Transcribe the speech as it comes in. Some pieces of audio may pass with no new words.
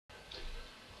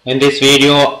In this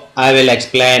video, I will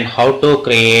explain how to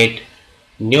create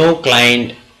new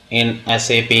client in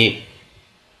SAP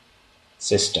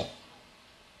system.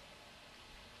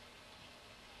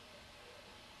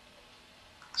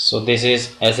 So this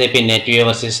is SAP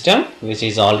NetWeaver system which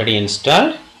is already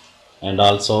installed and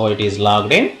also it is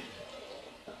logged in.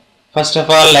 First of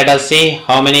all, let us see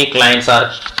how many clients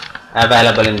are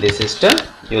available in this system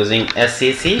using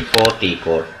SCC4T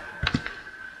code.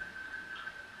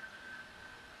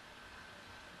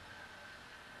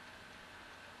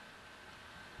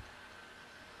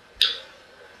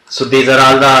 So these are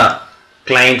all the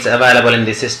clients available in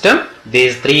the system.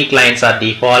 These three clients are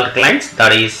default clients,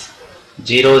 that is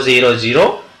 000,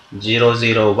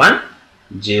 001,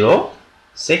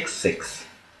 066.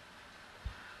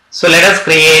 So let us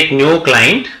create new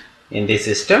client in the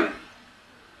system.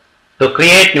 To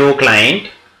create new client,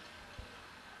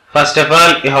 first of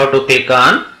all you have to click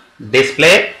on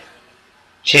display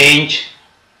change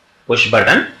push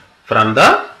button from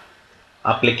the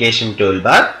application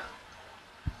toolbar.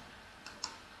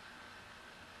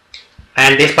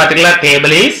 And this particular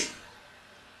table is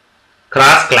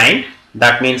cross client.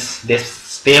 That means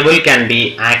this table can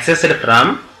be accessed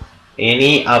from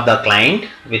any of the client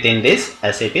within this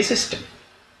SAP system.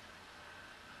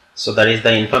 So that is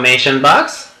the information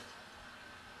box.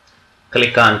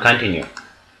 Click on continue.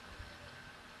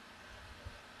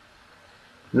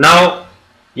 Now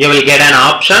you will get an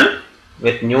option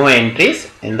with new entries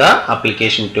in the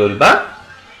application toolbar.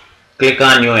 Click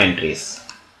on new entries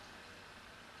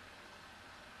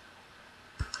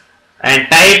and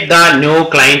type the new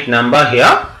client number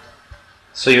here.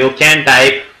 So you can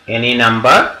type any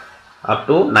number up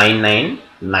to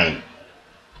 999.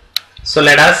 So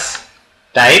let us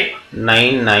type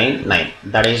 999.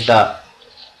 That is the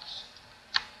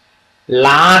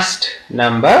last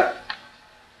number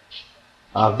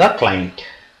of the client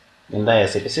in the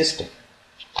SAP system.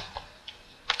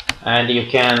 And you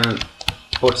can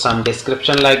put some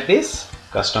description like this,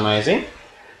 customizing.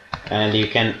 And you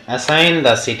can assign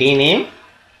the city name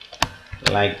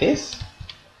like this,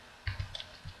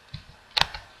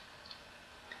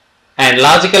 and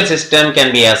logical system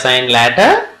can be assigned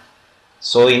later.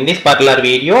 So in this particular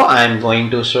video I am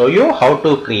going to show you how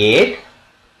to create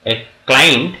a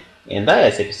client in the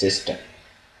SAP system.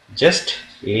 Just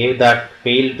leave that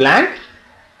field blank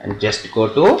and just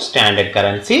go to standard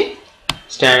currency.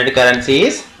 Standard currency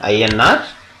is INR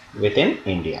within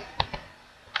India.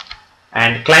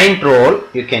 And client role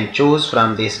you can choose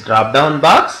from this drop down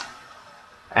box,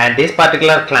 and this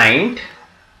particular client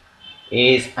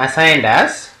is assigned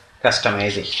as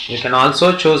customizing. You can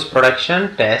also choose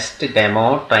production, test,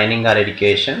 demo, training or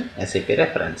education, SAP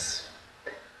reference.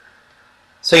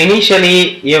 So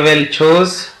initially you will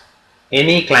choose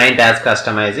any client as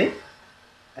customizing,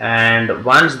 and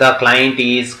once the client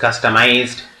is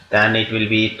customized, then it will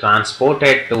be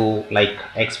transported to, like,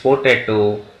 exported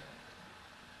to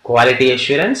quality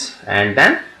assurance and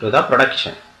then to the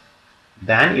production.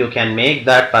 Then you can make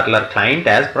that particular client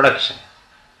as production.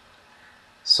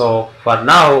 So for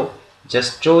now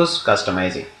just choose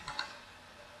customizing,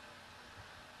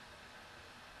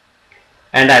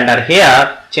 and under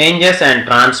here changes and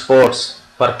transports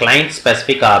for client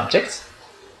specific objects,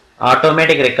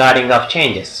 automatic recording of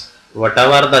changes.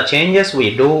 Whatever the changes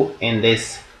we do in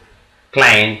this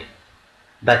client,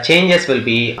 the changes will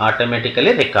be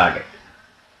automatically recorded.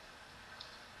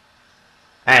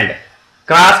 And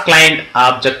cross client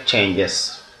object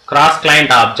changes. Cross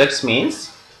client objects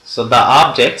means, so the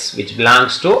objects which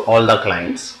belongs to all the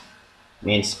clients,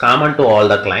 means common to all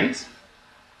the clients,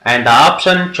 and the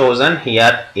option chosen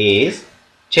here is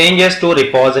changes to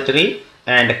repository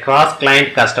and cross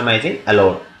client customizing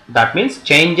allowed. That means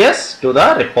changes to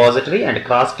the repository and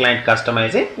cross client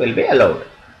customizing will be allowed.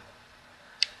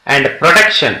 And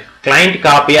protection, client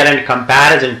copier and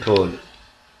comparison tool,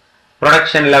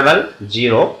 production level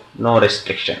 0, no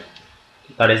restriction.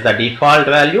 That is the default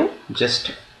value.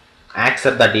 Just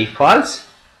accept the defaults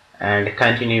and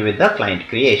continue with the client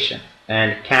creation.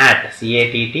 And CAT,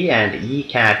 CATT and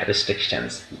ECAT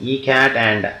restrictions. ECAT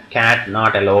and CAT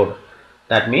not allowed.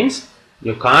 That means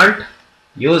you can't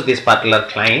use this particular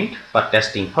client for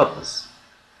testing purpose.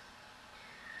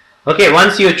 Okay,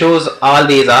 once you choose all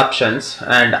these options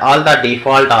and all the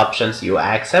default options you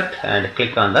accept, and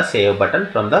click on the save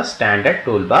button from the standard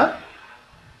toolbar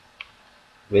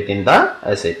within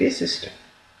the SAP system.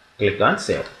 Click on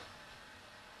save.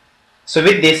 So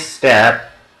with this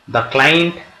step the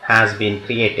client has been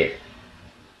created.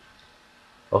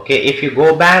 Okay, if you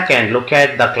go back and look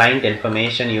at the client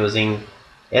information using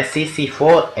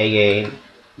SCC4 again,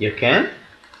 you can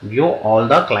view all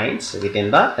the clients within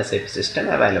the SAP system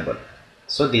available.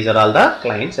 So these are all the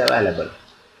clients available.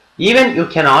 Even you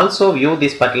can also view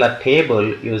this particular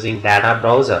table using data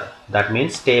browser, that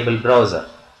means table browser.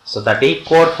 So the D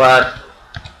code for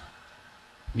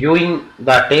viewing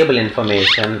the table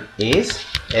information is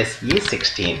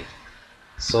SE16.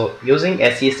 So using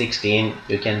SE16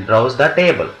 you can browse the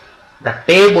table. The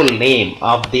table name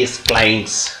of these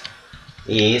clients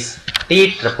is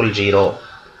T000.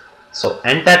 So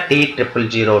enter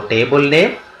T000 table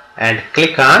name and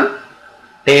click on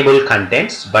table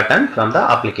contents button from the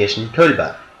application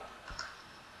toolbar,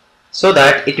 so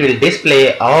that it will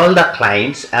display all the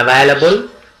clients available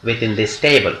within this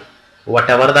table.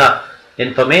 Whatever the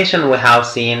information we have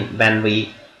seen when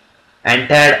we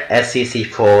entered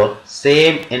SEC4,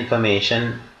 same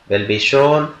information will be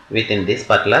shown within this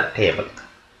particular table.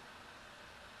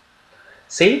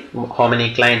 See how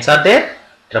many clients are there: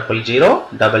 000,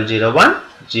 001,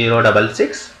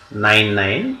 066,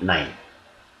 999.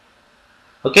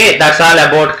 Okay, that's all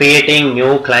about creating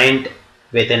new client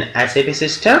within SAP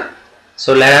system.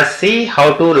 So let us see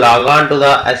how to log on to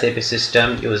the SAP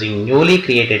system using newly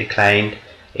created client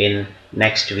in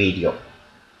next video.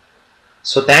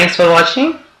 So thanks for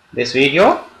watching this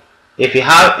video. If you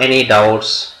have any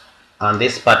doubts on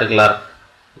this particular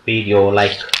video,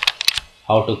 like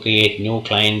how to create new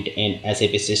client in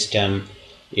SAP system,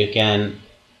 you can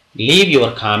leave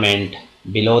your comment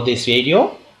below this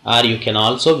video, or you can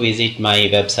also visit my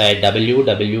website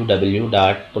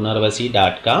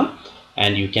www.punarvasi.com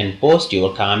and you can post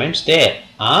your comments there,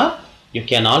 or you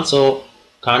can also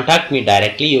contact me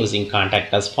directly using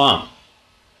contact us form.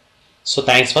 So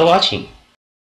thanks for watching.